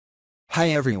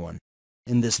Hi everyone.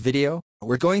 In this video,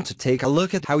 we're going to take a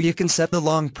look at how you can set the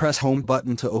long press home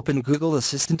button to open Google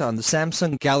Assistant on the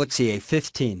Samsung Galaxy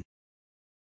A15.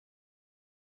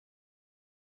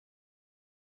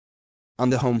 On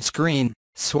the home screen,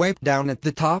 swipe down at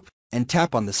the top, and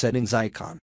tap on the settings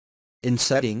icon. In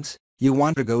settings, you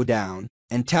want to go down,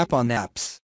 and tap on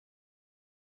apps.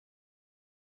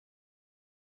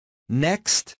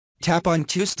 Next, tap on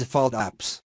choose default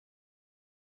apps.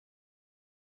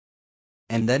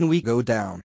 And then we go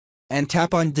down, and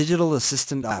tap on Digital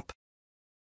Assistant app.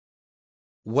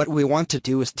 What we want to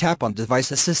do is tap on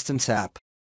Device Assistance app.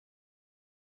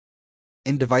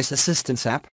 In Device Assistance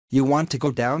app, you want to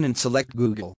go down and select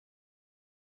Google.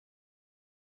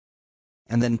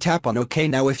 And then tap on OK.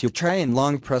 Now if you try and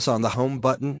long press on the home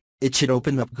button, it should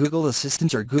open up Google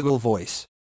Assistant or Google Voice.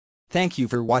 Thank you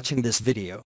for watching this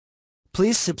video.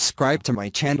 Please subscribe to my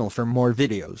channel for more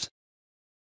videos.